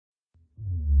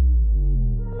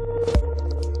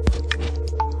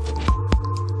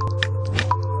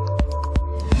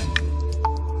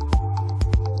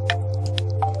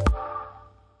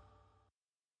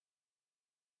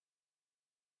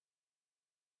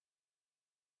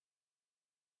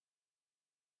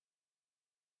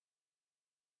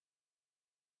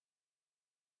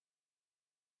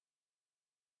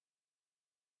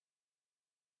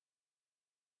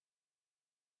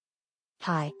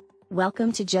Hi.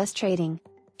 Welcome to Just Trading.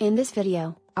 In this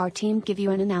video, our team give you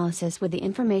an analysis with the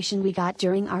information we got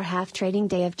during our half trading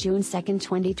day of June 2,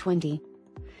 2020.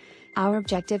 Our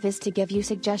objective is to give you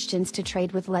suggestions to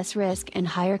trade with less risk and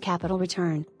higher capital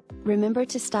return. Remember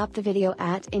to stop the video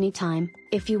at any time,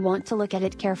 if you want to look at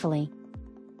it carefully.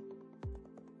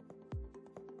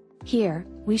 Here,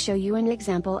 we show you an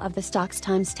example of the stock's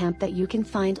timestamp that you can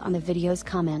find on the video's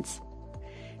comments.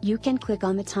 You can click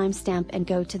on the timestamp and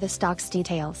go to the stock's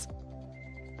details.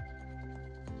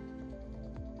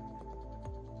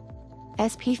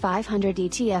 SP 500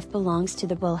 ETF belongs to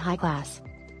the bull-high class.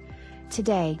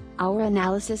 Today, our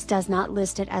analysis does not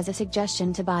list it as a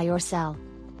suggestion to buy or sell.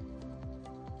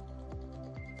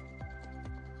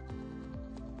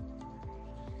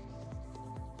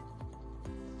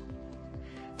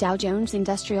 Dow Jones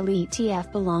Industrial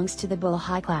ETF belongs to the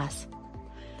bull-high class.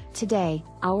 Today,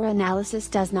 our analysis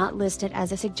does not list it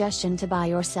as a suggestion to buy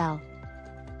or sell.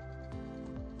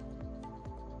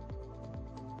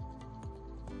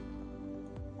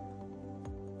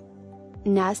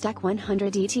 Nasdaq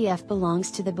 100 ETF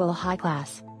belongs to the bull-high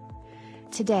class.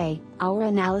 Today, our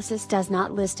analysis does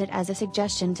not list it as a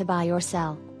suggestion to buy or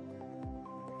sell.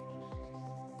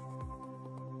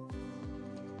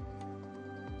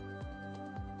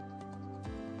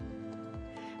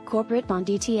 Corporate Bond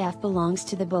ETF belongs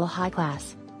to the bull-high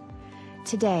class.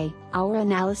 Today, our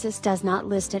analysis does not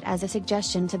list it as a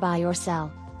suggestion to buy or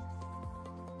sell.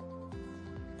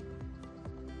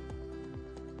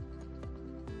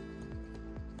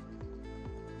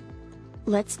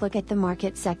 Let's look at the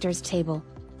market sectors table.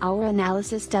 Our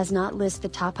analysis does not list the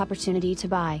top opportunity to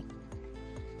buy.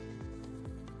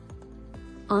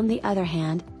 On the other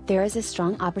hand, there is a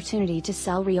strong opportunity to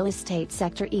sell real estate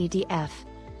sector ETF.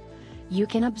 You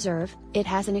can observe, it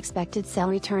has an expected sell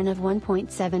return of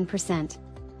 1.7%.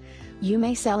 You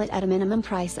may sell it at a minimum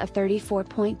price of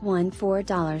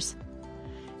 $34.14.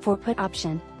 For put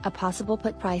option, a possible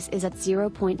put price is at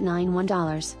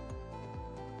 $0.91.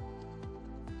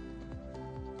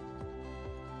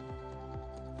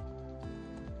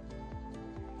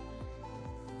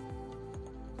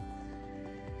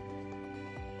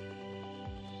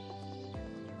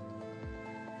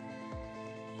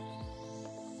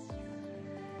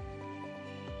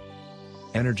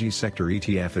 Energy sector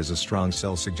ETF is a strong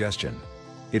sell suggestion.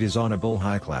 It is on a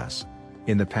bull-high class.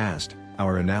 In the past,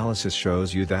 our analysis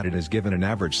shows you that it has given an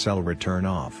average sell return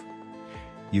of.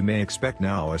 You may expect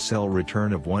now a sell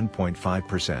return of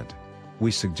 1.5%.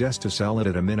 We suggest to sell it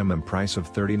at a minimum price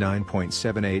of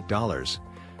 $39.78,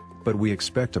 but we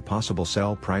expect a possible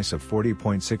sell price of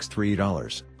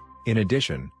 $40.63. In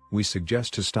addition, we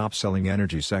suggest to stop selling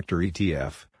energy sector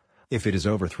ETF if it is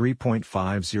over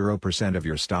 3.50% of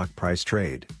your stock price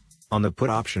trade. On the put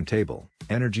option table,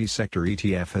 energy sector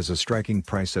ETF has a striking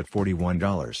price at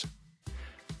 $41.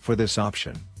 For this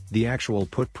option, the actual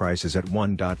put price is at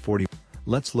 $1.40.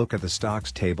 Let's look at the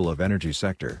stocks table of energy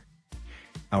sector.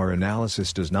 Our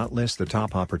analysis does not list the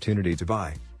top opportunity to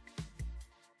buy.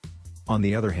 On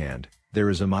the other hand, there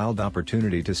is a mild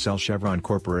opportunity to sell Chevron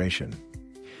Corporation.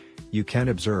 You can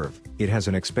observe, it has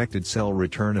an expected sell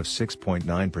return of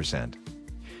 6.9%.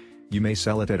 You may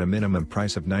sell it at a minimum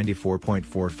price of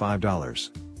 $94.45.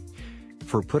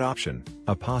 For put option,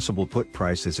 a possible put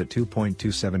price is at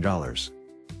 $2.27.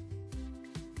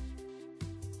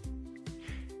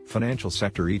 Financial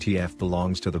sector ETF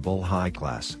belongs to the bull-high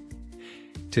class.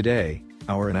 Today,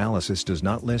 our analysis does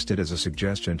not list it as a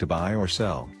suggestion to buy or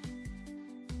sell.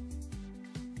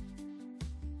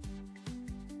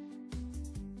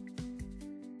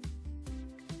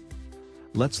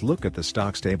 Let's look at the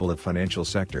stocks table of financial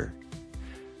sector.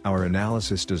 Our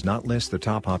analysis does not list the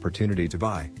top opportunity to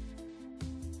buy.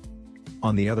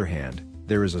 On the other hand,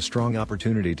 there is a strong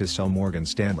opportunity to sell Morgan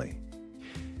Stanley.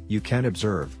 You can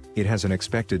observe, it has an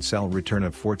expected sell return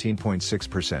of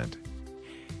 14.6%.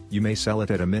 You may sell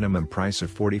it at a minimum price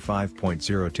of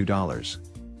 $45.02.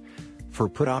 For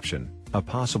put option, a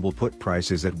possible put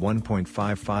price is at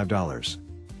 $1.55.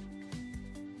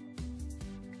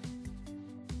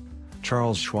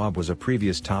 Charles Schwab was a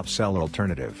previous top seller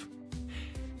alternative.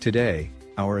 Today,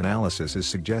 our analysis is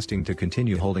suggesting to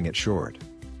continue holding it short.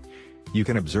 You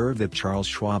can observe that Charles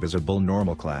Schwab is a bull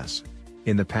normal class.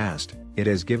 In the past, it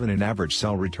has given an average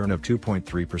sell return of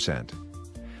 2.3%.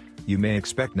 You may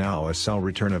expect now a sell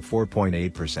return of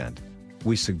 4.8%.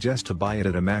 We suggest to buy it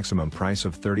at a maximum price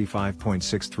of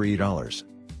 $35.63.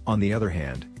 On the other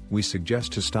hand, we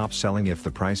suggest to stop selling if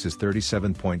the price is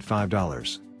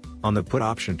 $37.5. On the put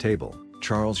option table,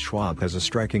 Charles Schwab has a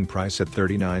striking price at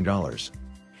 $39.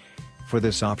 For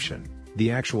this option, the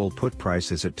actual put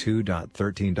price is at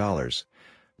 $2.13,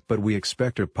 but we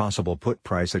expect a possible put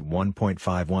price at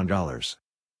 $1.51.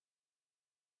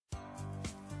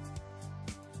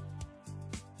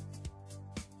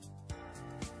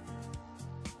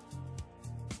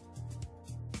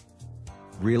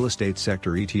 Real estate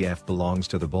sector ETF belongs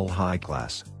to the bull high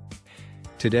class.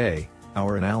 Today,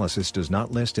 our analysis does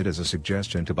not list it as a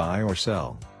suggestion to buy or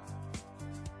sell.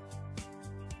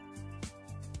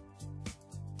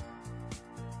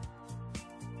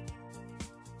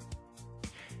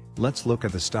 Let's look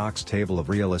at the stocks table of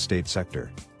real estate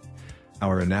sector.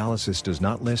 Our analysis does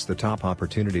not list the top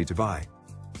opportunity to buy.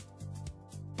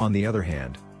 On the other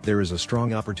hand, there is a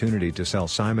strong opportunity to sell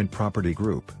Simon Property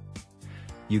Group.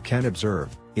 You can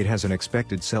observe, it has an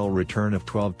expected sell return of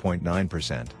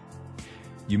 12.9%.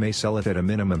 You may sell it at a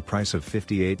minimum price of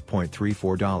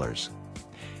 $58.34.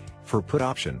 For put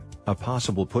option, a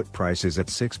possible put price is at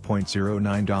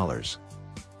 $6.09.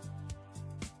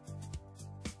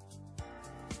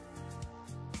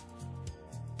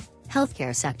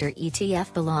 Healthcare sector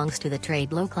ETF belongs to the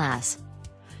trade low class.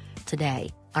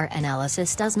 Today, our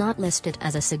analysis does not list it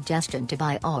as a suggestion to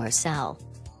buy or sell.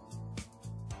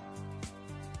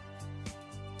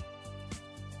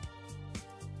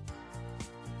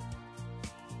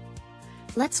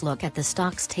 Let's look at the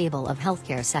stocks table of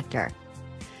healthcare sector.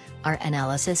 Our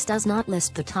analysis does not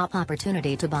list the top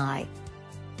opportunity to buy.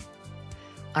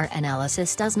 Our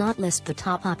analysis does not list the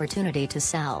top opportunity to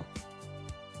sell.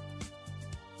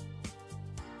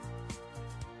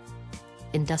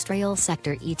 Industrial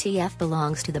sector ETF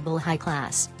belongs to the bull high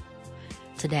class.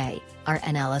 Today, our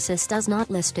analysis does not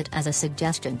list it as a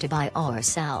suggestion to buy or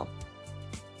sell.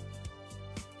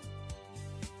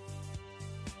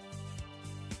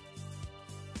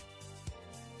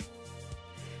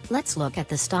 Let's look at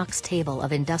the stocks table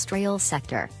of industrial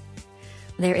sector.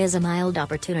 There is a mild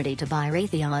opportunity to buy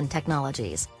Raytheon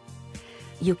Technologies.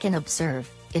 You can observe,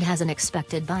 it has an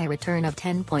expected buy return of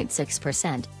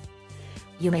 10.6%.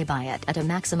 You may buy it at a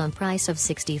maximum price of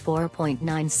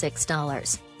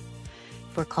 $64.96.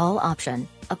 For call option,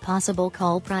 a possible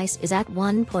call price is at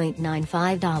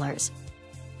 $1.95.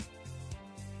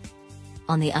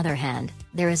 On the other hand,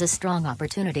 there is a strong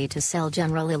opportunity to sell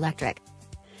General Electric.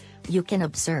 You can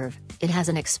observe, it has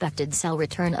an expected sell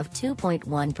return of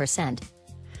 2.1%.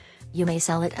 You may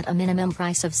sell it at a minimum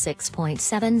price of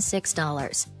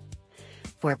 $6.76.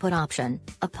 For put option,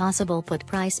 a possible put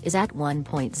price is at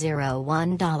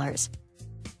 $1.01.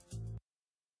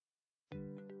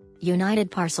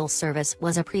 United Parcel Service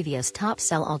was a previous top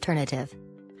sell alternative.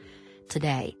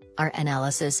 Today, our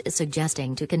analysis is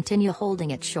suggesting to continue holding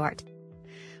it short.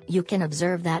 You can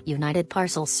observe that United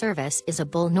Parcel Service is a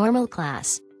bull normal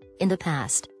class. In the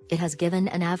past, it has given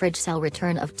an average sell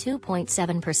return of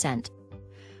 2.7%.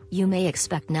 You may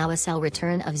expect now a sell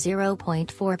return of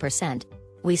 0.4%.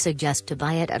 We suggest to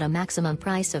buy it at a maximum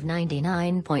price of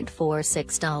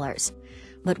 $99.46.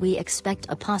 But we expect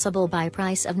a possible buy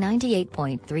price of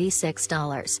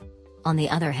 $98.36. On the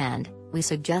other hand, we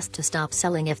suggest to stop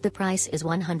selling if the price is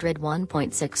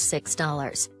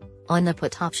 $101.66. On the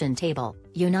put option table,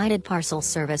 United Parcel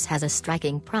Service has a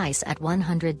striking price at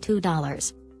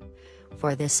 $102.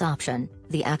 For this option,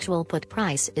 the actual put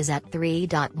price is at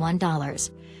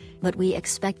 $3.1. But we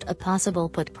expect a possible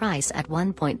put price at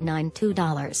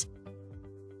 $1.92.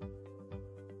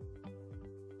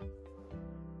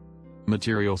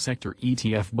 Material sector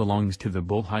ETF belongs to the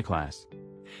bull high class.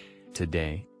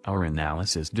 Today, our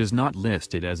analysis does not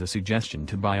list it as a suggestion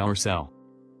to buy or sell.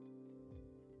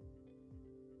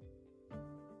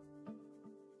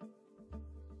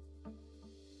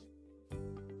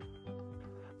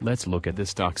 Let's look at the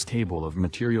stocks table of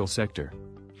material sector.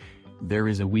 There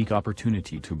is a weak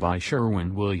opportunity to buy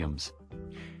Sherwin-Williams.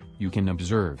 You can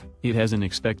observe, it has an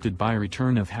expected buy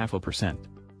return of 0.5%.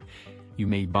 You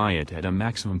may buy it at a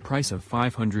maximum price of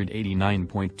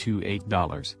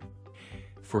 $589.28.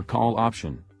 For call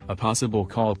option, a possible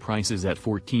call price is at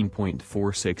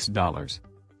 $14.46.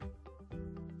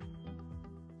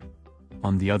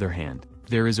 On the other hand,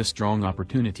 there is a strong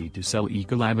opportunity to sell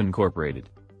Ecolab Incorporated.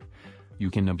 You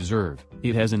can observe,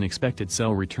 it has an expected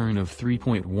sell return of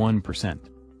 3.1%.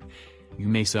 You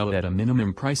may sell it at a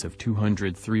minimum price of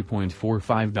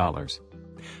 $203.45.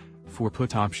 For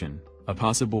put option, a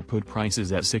possible put price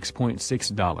is at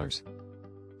 $6.6.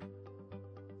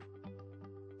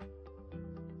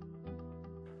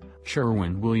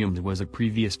 Sherwin-Williams was a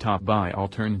previous top buy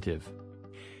alternative.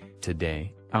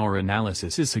 Today, our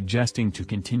analysis is suggesting to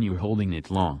continue holding it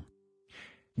long.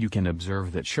 You can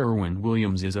observe that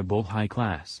Sherwin-Williams is a bull high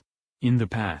class. In the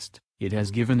past, it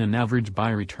has given an average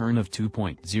buy return of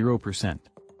 2.0%.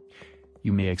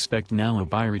 You may expect now a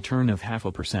buy return of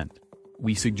 0.5%.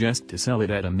 we suggest to sell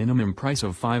it at a minimum price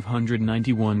of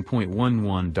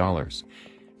 $591.11,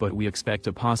 but we expect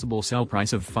a possible sell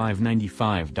price of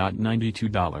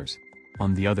 $595.92.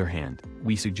 On the other hand,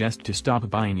 we suggest to stop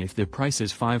buying if the price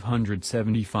is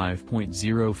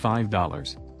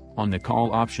 $575.05. On the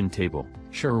call option table,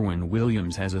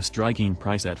 Sherwin-Williams has a striking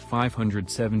price at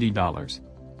 $570.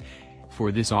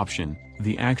 For this option,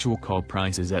 the actual call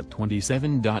price is at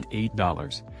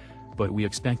 $27.8, but we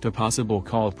expect a possible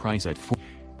call price at $4.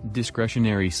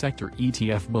 Discretionary sector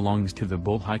ETF belongs to the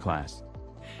bull-high class.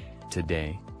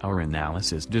 Today, our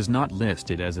analysis does not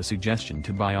list it as a suggestion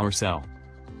to buy or sell.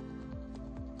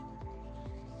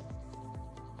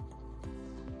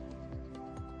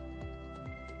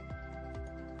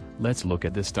 Let's look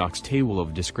at the stocks table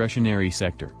of discretionary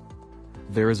sector.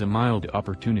 There is a mild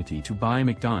opportunity to buy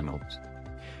McDonald's.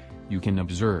 You can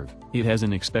observe, it has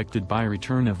an expected buy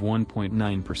return of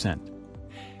 1.9%.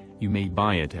 You may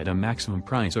buy it at a maximum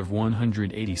price of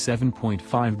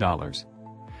 $187.5.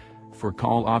 For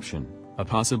call option, a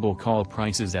possible call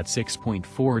price is at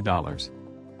 $6.4.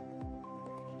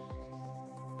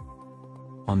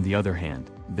 On the other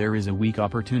hand, there is a weak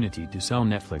opportunity to sell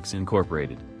Netflix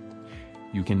Incorporated.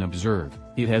 You can observe,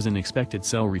 it has an expected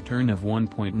sell return of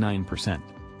 1.9%.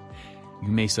 You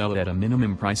may sell it at a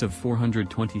minimum price of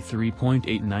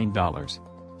 $423.89.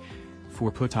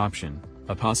 For put option,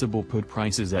 a possible put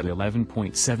price is at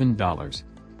 $11.7.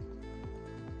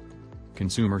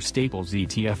 Consumer staples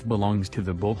ETF belongs to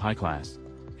the bull-high class.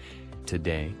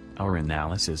 Today, our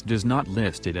analysis does not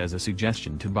list it as a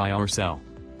suggestion to buy or sell.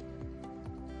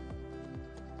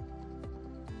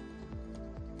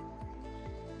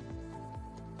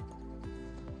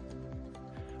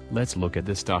 Let's look at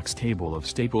the stocks table of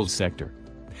staples sector.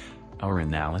 Our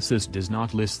analysis does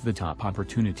not list the top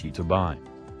opportunity to buy.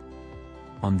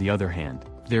 On the other hand,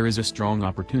 there is a strong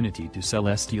opportunity to sell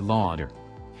Estée Lauder.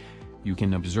 You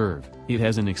can observe, it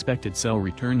has an expected sell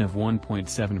return of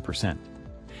 1.7%.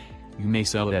 You may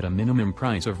sell it at a minimum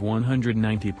price of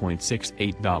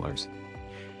 $190.68.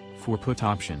 For put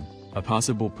option, a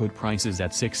possible put price is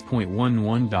at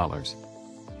 $6.11.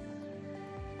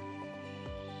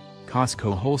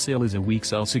 Costco Wholesale is a weak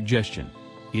sell suggestion.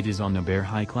 It is on the bear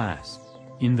high class.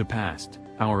 In the past,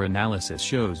 our analysis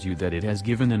shows you that it has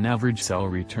given an average sell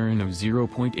return of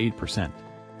 0.8%.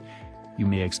 You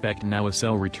may expect now a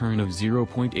sell return of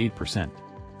 0.8%.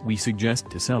 We suggest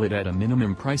to sell it at a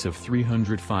minimum price of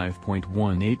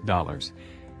 $305.18,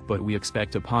 but we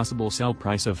expect a possible sell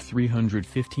price of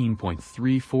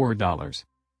 $315.34.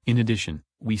 In addition,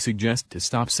 we suggest to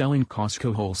stop selling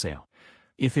Costco Wholesale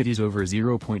if it is over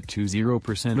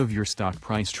 0.20% of your stock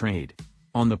price trade.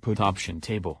 On the put option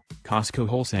table, Costco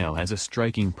Wholesale has a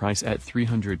striking price at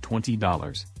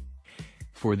 $320.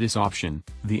 For this option,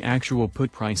 the actual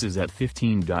put price is at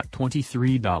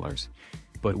 $15.23,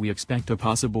 but we expect a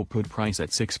possible put price at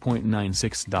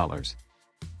 $6.96.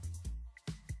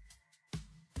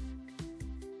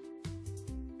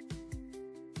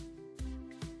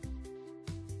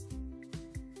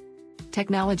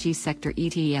 Technology sector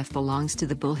ETF belongs to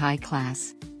the bull-high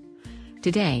class.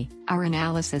 Today, our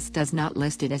analysis does not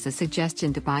list it as a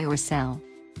suggestion to buy or sell.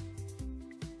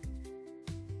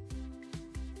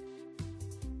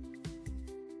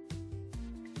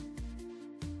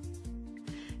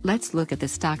 Let's look at the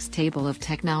stocks table of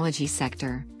technology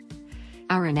sector.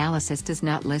 Our analysis does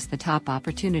not list the top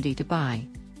opportunity to buy.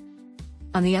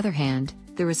 On the other hand,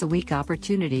 there is a weak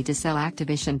opportunity to sell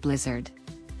Activision Blizzard.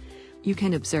 You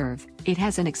can observe, it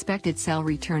has an expected sell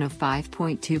return of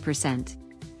 5.2%.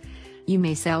 You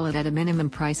may sell it at a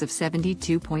minimum price of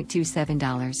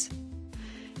 $72.27.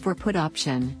 For put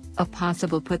option, a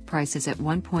possible put price is at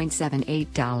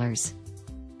 $1.78.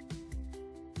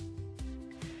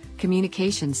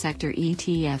 Communication sector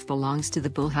ETF belongs to the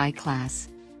bull-high class.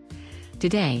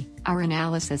 Today, our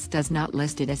analysis does not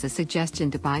list it as a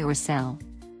suggestion to buy or sell.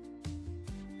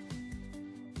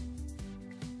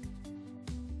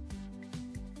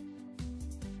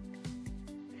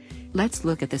 Let's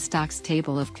look at the stocks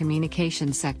table of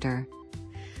communication sector.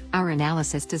 Our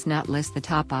analysis does not list the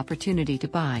top opportunity to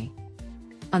buy.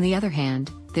 On the other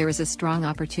hand, there is a strong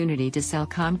opportunity to sell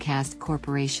Comcast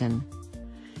Corporation.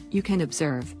 You can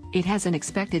observe, it has an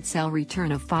expected sell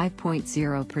return of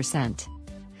 5.0%.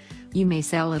 You may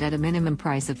sell it at a minimum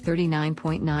price of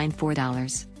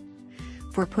 $39.94.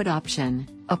 For put option,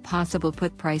 a possible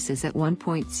put price is at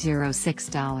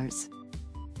 $1.06.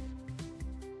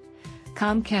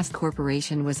 Comcast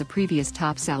Corporation was a previous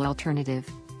top sell alternative.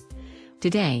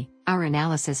 Today, our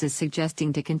analysis is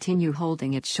suggesting to continue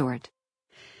holding it short.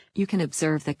 You can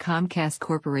observe that Comcast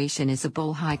Corporation is a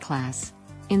bull high class.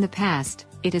 In the past,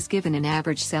 it has given an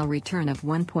average sell return of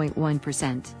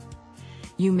 1.1%.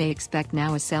 You may expect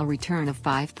now a sell return of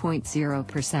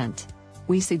 5.0%.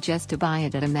 We suggest to buy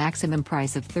it at a maximum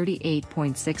price of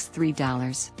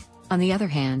 $38.63. On the other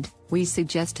hand, we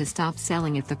suggest to stop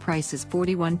selling if the price is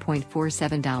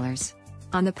 $41.47.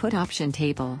 On the put option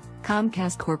table,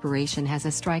 Comcast Corporation has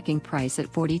a striking price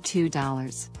at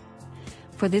 $42.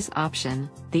 For this option,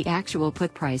 the actual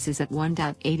put price is at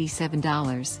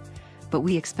 $1.87, but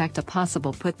we expect a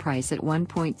possible put price at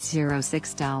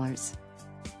 $1.06.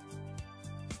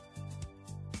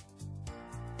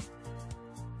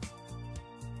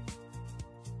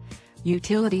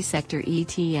 Utility sector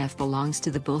ETF belongs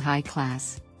to the bull-high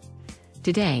class.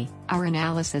 Today, our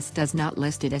analysis does not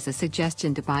list it as a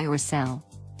suggestion to buy or sell.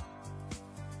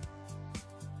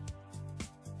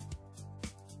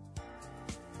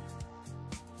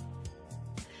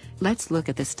 Let's look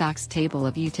at the stocks table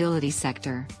of utility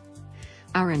sector.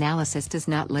 Our analysis does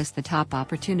not list the top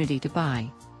opportunity to buy.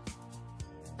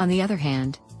 On the other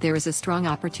hand, there is a strong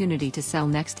opportunity to sell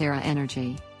NextEra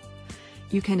Energy.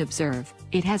 You can observe,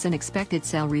 it has an expected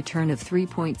sell return of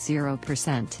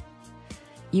 3.0%.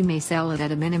 You may sell it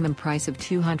at a minimum price of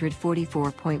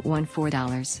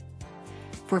 $244.14.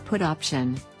 For put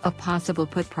option, a possible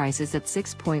put price is at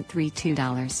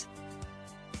 $6.32.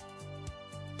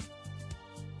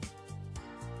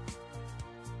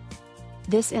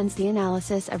 This ends the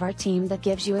analysis of our team that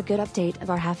gives you a good update of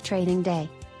our half trading day.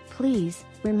 Please,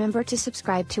 remember to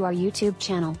subscribe to our YouTube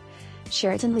channel.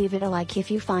 Share it and leave it a like if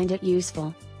you find it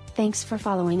useful. Thanks for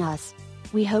following us.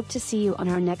 We hope to see you on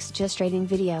our next JusTrading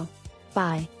video.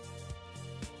 Bye.